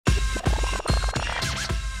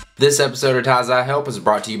This episode of Ty's Eye Help is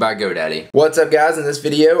brought to you by GoDaddy. What's up guys? In this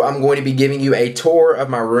video I'm going to be giving you a tour of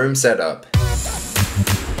my room setup.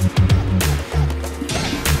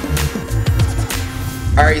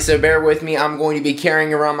 Alright, so bear with me. I'm going to be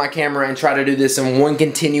carrying around my camera and try to do this in one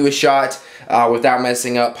continuous shot without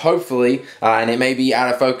messing up, hopefully. And it may be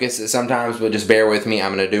out of focus sometimes, but just bear with me.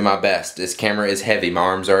 I'm going to do my best. This camera is heavy. My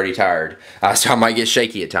arm's already tired. So I might get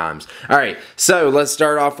shaky at times. Alright, so let's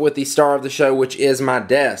start off with the star of the show, which is my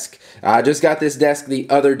desk. I just got this desk the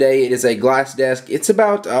other day. It is a glass desk. It's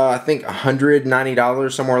about, I think,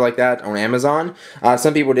 $190, somewhere like that, on Amazon.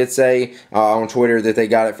 Some people did say on Twitter that they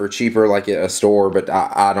got it for cheaper, like at a store, but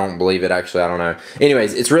I don't believe it, actually. I don't know.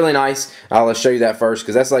 Anyways, it's really nice. Let's show you that first,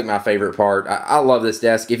 because that's like my favorite part. I love this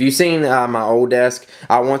desk. If you've seen my old desk,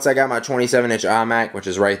 once I got my 27-inch iMac, which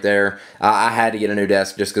is right there, I had to get a new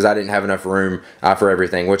desk just because I didn't have enough room for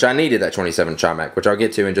everything, which I needed that 27-inch iMac, which I'll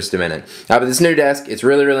get to in just a minute. But this new desk, it's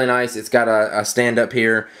really, really nice. It's got a stand up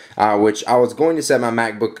here, which I was going to set my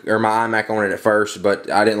MacBook or my iMac on it at first, but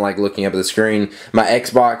I didn't like looking up at the screen. My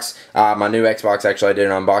Xbox, my new Xbox, actually I did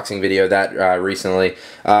an unboxing video of that recently,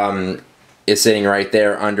 is sitting right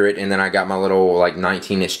there under it, and then I got my little like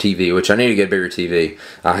 19-inch TV, which I need to get a bigger TV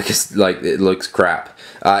because like it looks crap.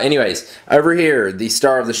 Anyways, over here, the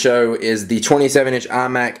star of the show is the 27-inch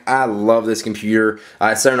iMac. I love this computer.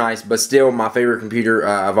 It's so nice, but still my favorite computer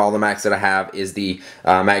of all the Macs that I have is the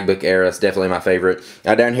MacBook Air. It's definitely my favorite.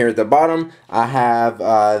 Down here at the bottom, I have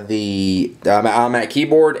the iMac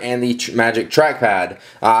keyboard and the Magic Trackpad.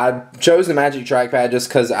 I chose the Magic Trackpad just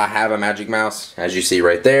because I have a Magic Mouse, as you see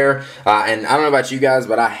right there. And I don't know about you guys,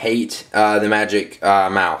 but I hate the Magic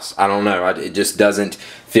Mouse. I don't know. It just doesn't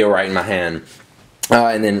feel right in my hand.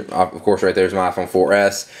 And then, of course, right there's my iPhone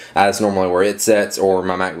 4S. That's normally where it sets, or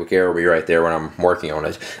my MacBook Air will be right there when I'm working on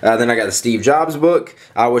it. Then I got the Steve Jobs book,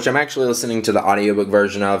 which I'm actually listening to the audiobook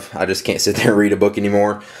version of. I just can't sit there and read a book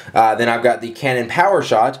anymore. Then I've got the Canon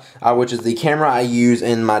PowerShot, which is the camera I use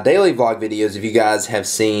in my daily vlog videos. If you guys have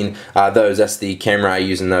seen those, that's the camera I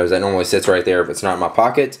use in those. That normally sits right there if it's not in my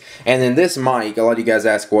pocket. And then this mic, a lot of you guys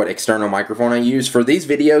ask what external microphone I use. For these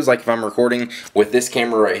videos, like if I'm recording with this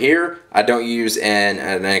camera right here, I don't use an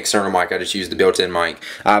external mic. I just use the built-in mic.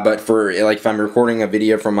 But for like if I'm recording a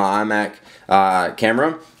video from my iMac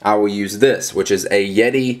camera, I will use this, which is a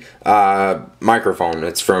Yeti microphone.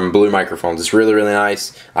 It's from Blue Microphones. It's really, really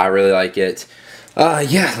nice. I really like it.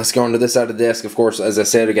 Yeah, let's go on to this side of the desk. Of course, as I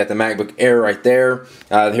said, I got the MacBook Air right there.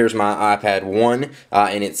 Here's my iPad 1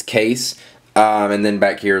 in its case. And then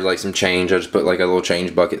back here is like some change. I just put like a little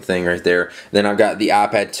change bucket thing right there. Then I've got the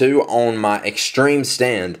iPad 2 on my Extreme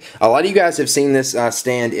stand. A lot of you guys have seen this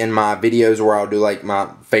stand in my videos where I'll do like my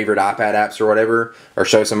favorite iPad apps or whatever, or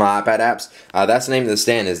show some of my iPad apps. That's the name of the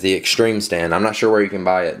stand, is the Extreme stand. I'm not sure where you can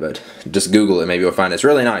buy it, but just Google it. Maybe you'll find it. It's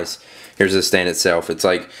really nice. Here's the stand itself. It's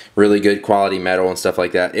like really good quality metal and stuff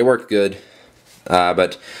like that. It worked good.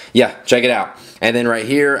 But yeah, check it out. And then right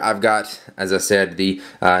here I've got, as I said, the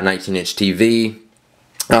 19-inch TV.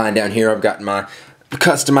 And down here I've got my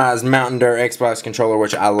customized Mountain Dirt Xbox controller,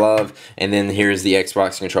 which I love. And then here's the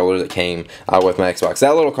Xbox controller that came with my Xbox.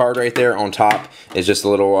 That little card right there on top is just a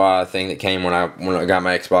little thing that came when I got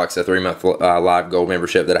my Xbox, a 3-month live gold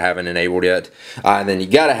membership that I haven't enabled yet. And then you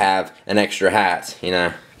gotta have an extra hat, you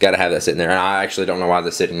know. Gotta have that sitting there, and I actually don't know why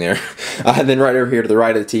that's sitting there. Then right over here to the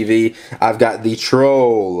right of the TV, I've got the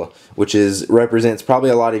Troll, which represents probably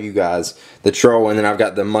a lot of you guys. The Troll, and then I've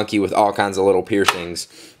got the monkey with all kinds of little piercings.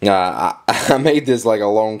 I made this like a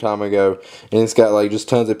long time ago, and it's got like just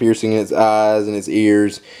tons of piercing in its eyes and its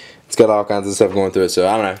ears. It's got all kinds of stuff going through it, so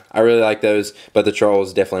I don't know. I really like those, but the Troll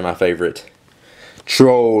is definitely my favorite.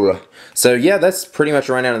 Troll. So yeah, that's pretty much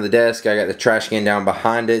right down to the desk. I got the trash can down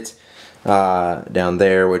behind it. Down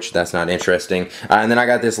there, which that's not interesting. And then I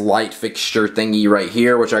got this light fixture thingy right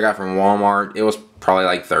here, which I got from Walmart. It was probably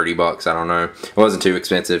like 30 bucks, I don't know. It wasn't too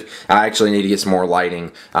expensive. I actually need to get some more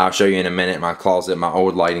lighting. I'll show you in a minute my closet, my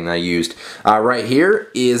old lighting that I used. Right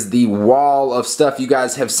here is the wall of stuff you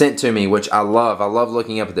guys have sent to me, which I love. I love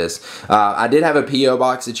looking up at this. I did have a P.O.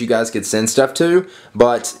 box that you guys could send stuff to,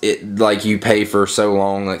 but it like you pay for so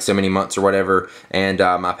long, like so many months or whatever, and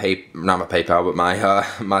not my PayPal,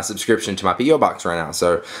 but my subscription to my P.O. box ran out.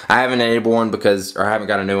 So I haven't enabled one because, or I haven't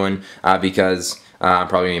got a new one because I'm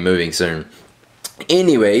probably gonna be moving soon.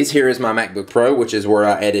 Anyways, here is my MacBook Pro, which is where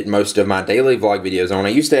I edit most of my daily vlog videos on. I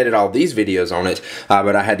used to edit all these videos on it,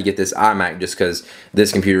 but I had to get this iMac just because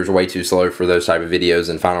this computer is way too slow for those type of videos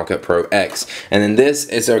in Final Cut Pro X. And then this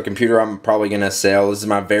is a computer I'm probably going to sell. This is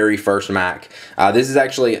my very first Mac. This is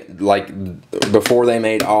actually like before they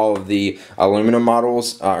made all of the aluminum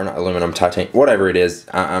models, or not aluminum, titanium, whatever it is.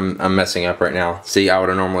 I'm messing up right now. See, I would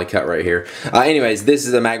have normally cut right here. Anyways, this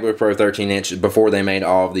is a MacBook Pro 13-inch before they made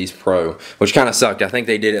all of these Pro, which kind of sucked. I think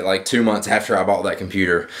they did it like 2 months after I bought that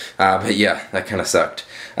computer, but yeah, that kind of sucked.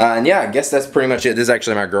 And yeah, I guess that's pretty much it. This is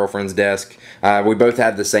actually my girlfriend's desk. We both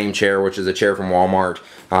have the same chair, which is a chair from Walmart.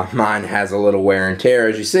 Mine has a little wear and tear,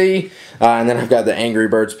 as you see. And then I've got the Angry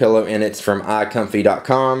Birds pillow in it from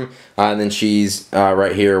iComfy.com. And then she's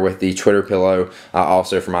right here with the Twitter pillow,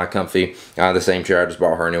 also from iComfy. The same chair, I just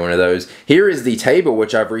bought her a new one of those. Here is the table,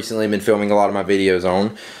 which I've recently been filming a lot of my videos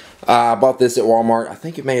on. I bought this at Walmart. I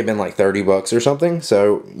think it may have been like 30 bucks or something.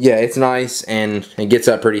 So yeah, it's nice and it gets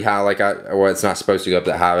up pretty high. Well, it's not supposed to go up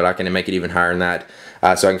that high, but I can make it even higher than that.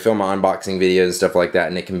 So I can film my unboxing videos and stuff like that,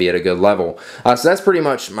 and it can be at a good level. So that's pretty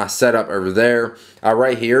much my setup over there.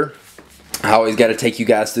 Right here, I always got to take you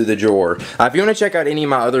guys through the drawer. If you want to check out any of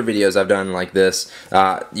my other videos I've done like this,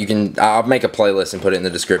 I'll make a playlist and put it in the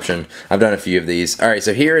description. I've done a few of these. Alright,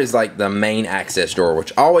 so here is like the main access drawer,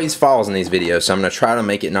 which always falls in these videos, so I'm going to try to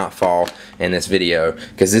make it not fall in this video,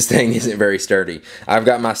 because this thing isn't very sturdy. I've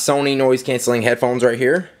got my Sony noise cancelling headphones right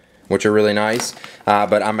here, which are really nice,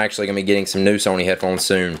 but I'm actually going to be getting some new Sony headphones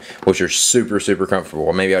soon, which are super, super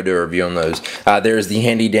comfortable. Maybe I'll do a review on those. There's the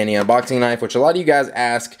handy dandy unboxing knife, which a lot of you guys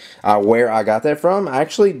ask where I got that from. I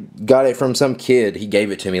actually got it from some kid. He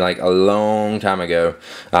gave it to me like a long time ago.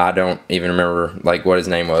 I don't even remember like what his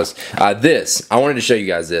name was. I wanted to show you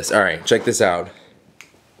guys this. Alright, check this out.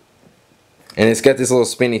 And it's got this little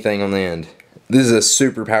spinny thing on the end. This is a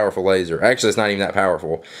super powerful laser. Actually, it's not even that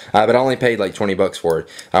powerful. But I only paid like 20 bucks for it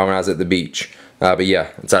when I was at the beach. But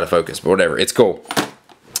yeah, it's out of focus, but whatever. It's cool.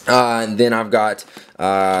 And then I've got,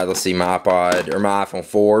 let's see, my iPod, or my iPhone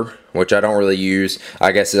 4, which I don't really use.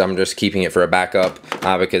 I guess I'm just keeping it for a backup,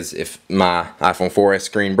 because if my iPhone 4S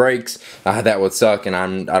screen breaks, that would suck, and I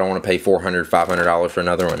don't want to pay $400, $500 for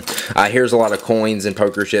another one. Here's a lot of coins and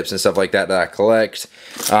poker chips and stuff like that I collect.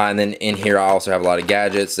 And then in here I also have a lot of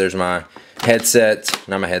gadgets. There's my headset,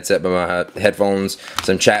 not my headset, but my headphones,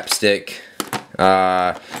 some chapstick,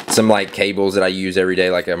 some like cables that I use every day,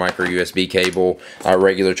 like a micro USB cable, a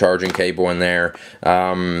regular charging cable in there.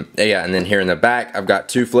 Yeah, and then here in the back I've got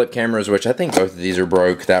 2 flip cameras, which I think both of these are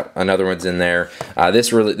broke. Another one's in there.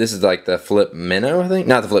 This is like the Flip Minnow, I think.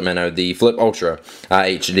 Not the Flip Minnow, the Flip Ultra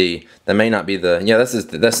HD. That may not be the, yeah, this is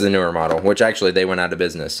the newer model, which actually they went out of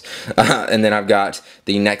business. And then I've got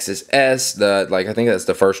the Nexus S, I think that's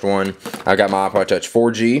the first one. I've got my iPod Touch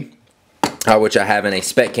 4G. Which I have in a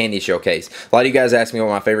Spec Candy Shell case. A lot of you guys ask me what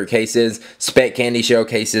my favorite case is. Spec Candy Shell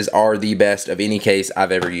cases are the best of any case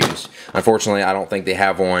I've ever used. Unfortunately, I don't think they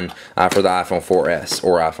have one for the iPhone 4S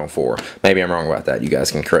or iPhone 4. Maybe I'm wrong about that. You guys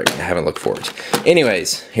can correct me. I haven't looked for it.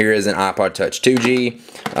 Anyways, here is an iPod Touch 2G.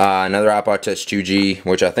 Another iPod Touch 2G,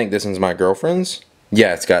 which I think this one's my girlfriend's.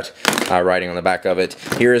 Yeah, it's got writing on the back of it.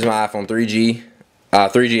 Here is my iPhone 3G.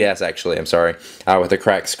 3GS actually, I'm sorry. With a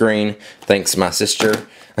cracked screen. Thanks my sister.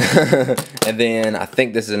 And then I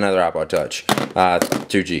think this is another iPod Touch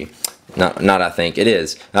 2G. Not I think, it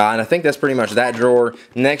is. And I think that's pretty much that drawer.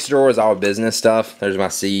 Next drawer is all business stuff. There's my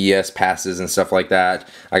CES passes and stuff like that.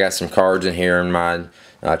 I got some cards in here and my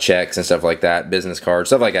checks and stuff like that, business cards,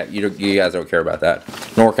 stuff like that. You guys don't care about that,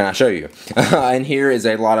 nor can I show you. And here is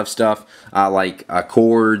a lot of stuff like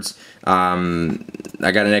cords.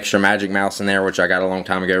 I got an extra Magic Mouse in there, which I got a long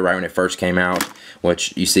time ago, right when it first came out,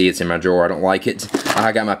 which you see it's in my drawer. I don't like it.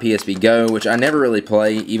 I got my PSP Go, which I never really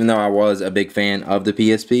play, even though I was a big fan of the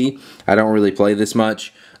PSP. I don't really play this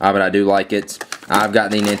much, but I do like it. I've got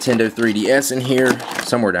the Nintendo 3DS in here,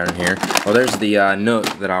 somewhere down in here. Well, there's the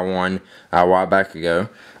Nook that I won a while back ago,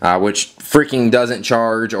 which freaking doesn't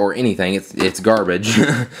charge or anything. It's garbage.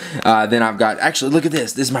 Then I've got, actually, look at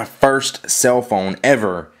this. This is my first cell phone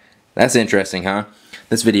ever. That's interesting, huh?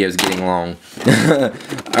 This video is getting long.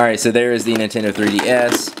 Alright, so there is the Nintendo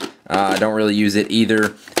 3DS. I don't really use it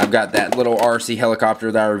either. I've got that little RC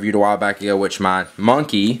helicopter that I reviewed a while back ago, which my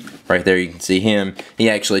monkey, right there you can see him, he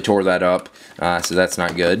actually tore that up, so that's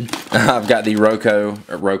not good. I've got the Roku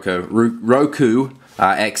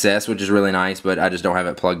XS, which is really nice, but I just don't have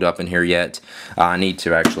it plugged up in here yet. I need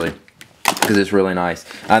to actually, because because it's really nice.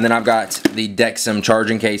 And then I've got the Dexum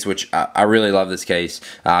charging case, which I really love this case,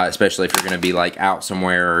 especially if you're going to be like out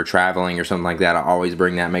somewhere or traveling or something like that. I always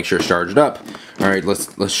bring that, make sure it's charged up. All right,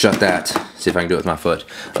 let's shut that. See if I can do it with my foot.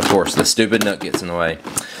 Of course, the stupid nook gets in the way.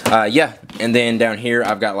 Yeah, and then down here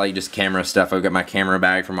I've got like just camera stuff. I've got my camera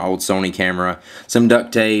bag from my old Sony camera, some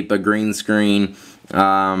duct tape, a green screen.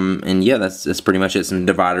 And yeah, that's pretty much it. Some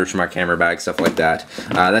dividers for my camera bag, stuff like that.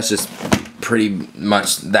 That's just pretty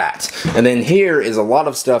much that. And then here is a lot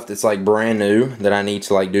of stuff that's like brand new that I need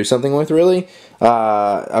to like do something with, really.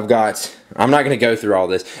 I'm not gonna go through all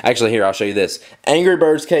this. Actually, here, I'll show you this. Angry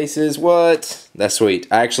Birds cases, what? That's sweet.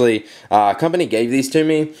 Actually, a company gave these to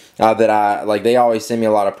me, they always send me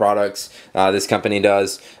a lot of products, this company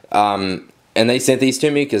does. And they sent these to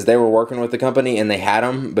me because they were working with the company and they had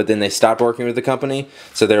them, but then they stopped working with the company.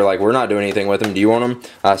 So they're like, we're not doing anything with them. Do you want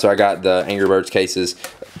them? So I got the Angry Birds cases,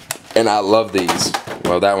 and I love these.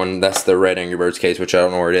 Well, that's the red Angry Birds case, which I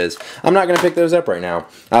don't know where it is. I'm not going to pick those up right now.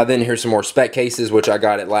 Then here's some more Spec cases, which I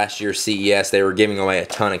got at last year's CES. They were giving away a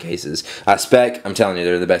ton of cases. Spec, I'm telling you,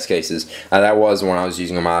 they're the best cases. That was the one I was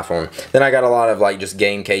using on my iPhone. Then I got a lot of like just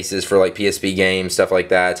game cases for like PSP games, stuff like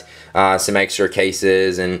that. Some extra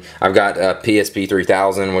cases, and I've got a PSP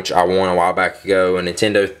 3000, which I won a while back ago, a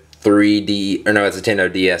Nintendo 3D, or no, it's a Nintendo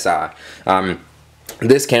DSi.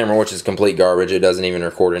 This camera, which is complete garbage, it doesn't even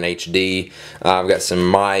record in HD. I've got some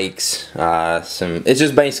mics, it's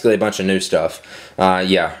just basically a bunch of new stuff.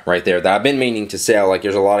 Yeah, right there, that I've been meaning to sell. Like,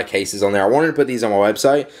 there's a lot of cases on there. I wanted to put these on my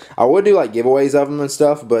website. I would do like giveaways of them and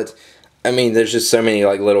stuff, but I mean, there's just so many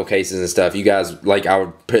like little cases and stuff. You guys, like,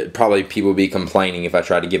 probably people would be complaining if I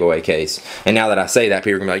tried to give away a case. And now that I say that,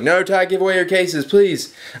 people are gonna be like, no, Ty, give away your cases,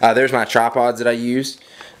 please. There's my tripods that I use.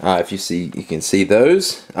 If you can see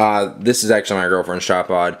those. This is actually my girlfriend's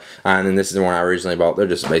tripod, and then this is the one I originally bought. They're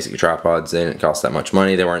just basically tripods. They didn't cost that much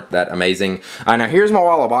money. They weren't that amazing. Now here's my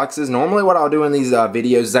wall of boxes. Normally what I'll do in these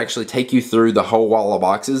videos is actually take you through the whole wall of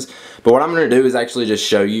boxes, but what I'm going to do is actually just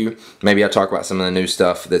show you. Maybe I'll talk about some of the new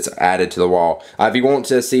stuff that's added to the wall. If you want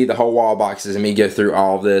to see the whole wall of boxes and me go through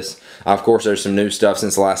all of this, of course there's some new stuff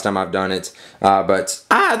since the last time I've done it, but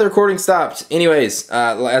the recording stopped. Anyways,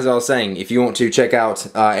 as I was saying, if you want to check out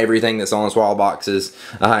everything that's on this wall of boxes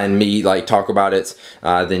and me like talk about it,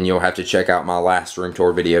 then you'll have to check out my last room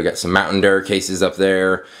tour video. Got some Mountain Dew cases up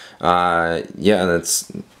there. Yeah,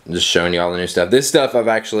 that's just showing you all the new stuff. This stuff I've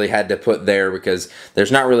actually had to put there because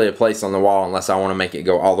there's not really a place on the wall unless I want to make it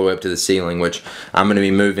go all the way up to the ceiling, which I'm going to be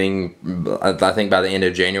moving, I think, by the end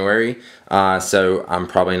of January. So I'm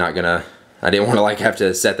probably not gonna, I didn't want to like have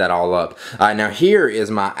to set that all up. Now here is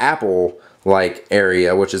my Apple like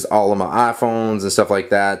area, which is all of my iPhones and stuff like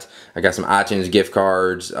that. I got some iTunes gift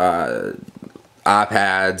cards, iPads,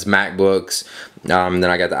 MacBooks, then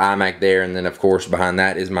I got the iMac there, and then of course behind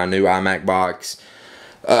that is my new iMac box.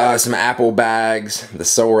 Some Apple bags, the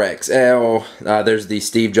Sora XL, there's the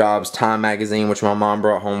Steve Jobs Time magazine, which my mom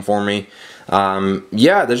brought home for me.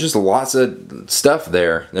 Yeah, there's just lots of stuff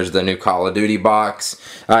there. There's the new Call of Duty box.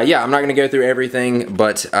 Yeah, I'm not going to go through everything,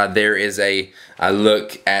 but there is a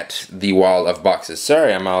look at the wall of boxes.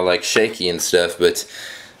 Sorry, I'm all like shaky and stuff, but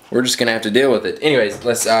we're just going to have to deal with it. Anyways,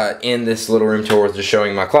 let's end this little room tour with just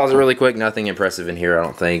showing my closet really quick. Nothing impressive in here, I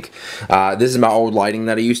don't think. This is my old lighting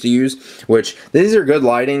that I used to use, which these are good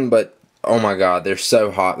lighting, but oh my god, they're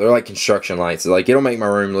so hot. They're like construction lights. Like, it'll make my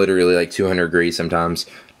room literally like 200 degrees sometimes.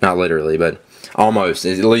 Not literally, but almost.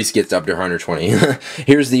 It at least gets up to 120.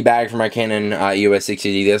 Here's the bag for my Canon EOS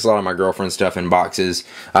 60D. There's a lot of my girlfriend's stuff in boxes.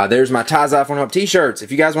 There's my Ty's iPhone Hub t-shirts.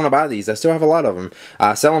 If you guys want to buy these, I still have a lot of them.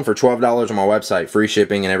 I sell them for $12 on my website, free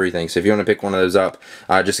shipping and everything. So if you want to pick one of those up,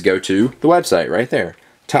 just go to the website right there,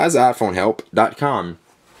 Ty'sIPhoneHelp.com.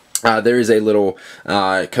 There is a little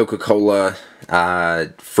Coca-Cola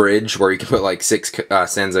fridge where you can put like 6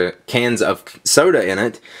 cans of soda in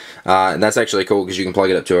it. And that's actually cool because you can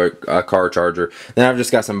plug it up to a car charger. Then I've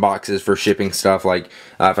just got some boxes for shipping stuff, like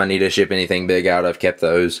if I need to ship anything big out, I've kept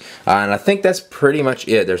those. And I think that's pretty much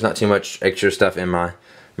it. There's not too much extra stuff in my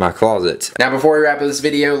closet. Now before we wrap up this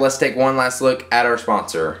video, let's take one last look at our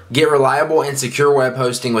sponsor. Get reliable and secure web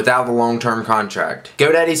hosting without the long-term contract.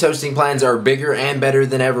 GoDaddy's hosting plans are bigger and better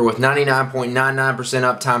than ever with 99.99%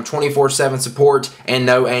 uptime, 24/7 support, and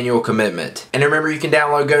no annual commitment. And remember, you can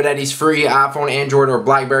download GoDaddy's free iPhone, Android, or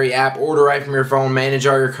BlackBerry app, order right from your phone, manage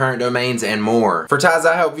all your current domains, and more. For Ty's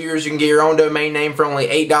iHelp viewers, you can get your own domain name for only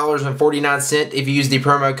 $8.49 if you use the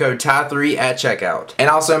promo code TY3 at checkout. And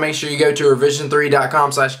also make sure you go to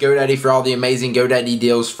revision3.com/GoDaddy for all the amazing GoDaddy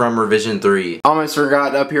deals from Revision 3. Almost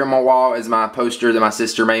forgot, up here on my wall is my poster that my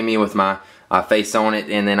sister made me with my face on it.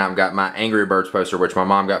 And then I've got my Angry Birds poster, which my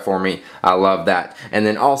mom got for me. I love that. And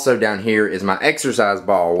then also down here is my exercise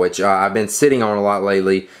ball, which I've been sitting on a lot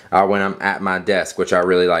lately when I'm at my desk, which I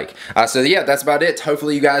really like. So yeah, that's about it.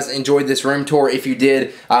 Hopefully you guys enjoyed this room tour. If you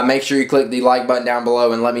did, make sure you click the like button down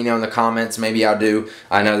below and let me know in the comments. Maybe I'll do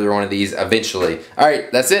another one of these eventually.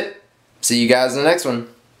 Alright, that's it. See you guys in the next one.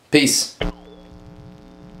 Peace.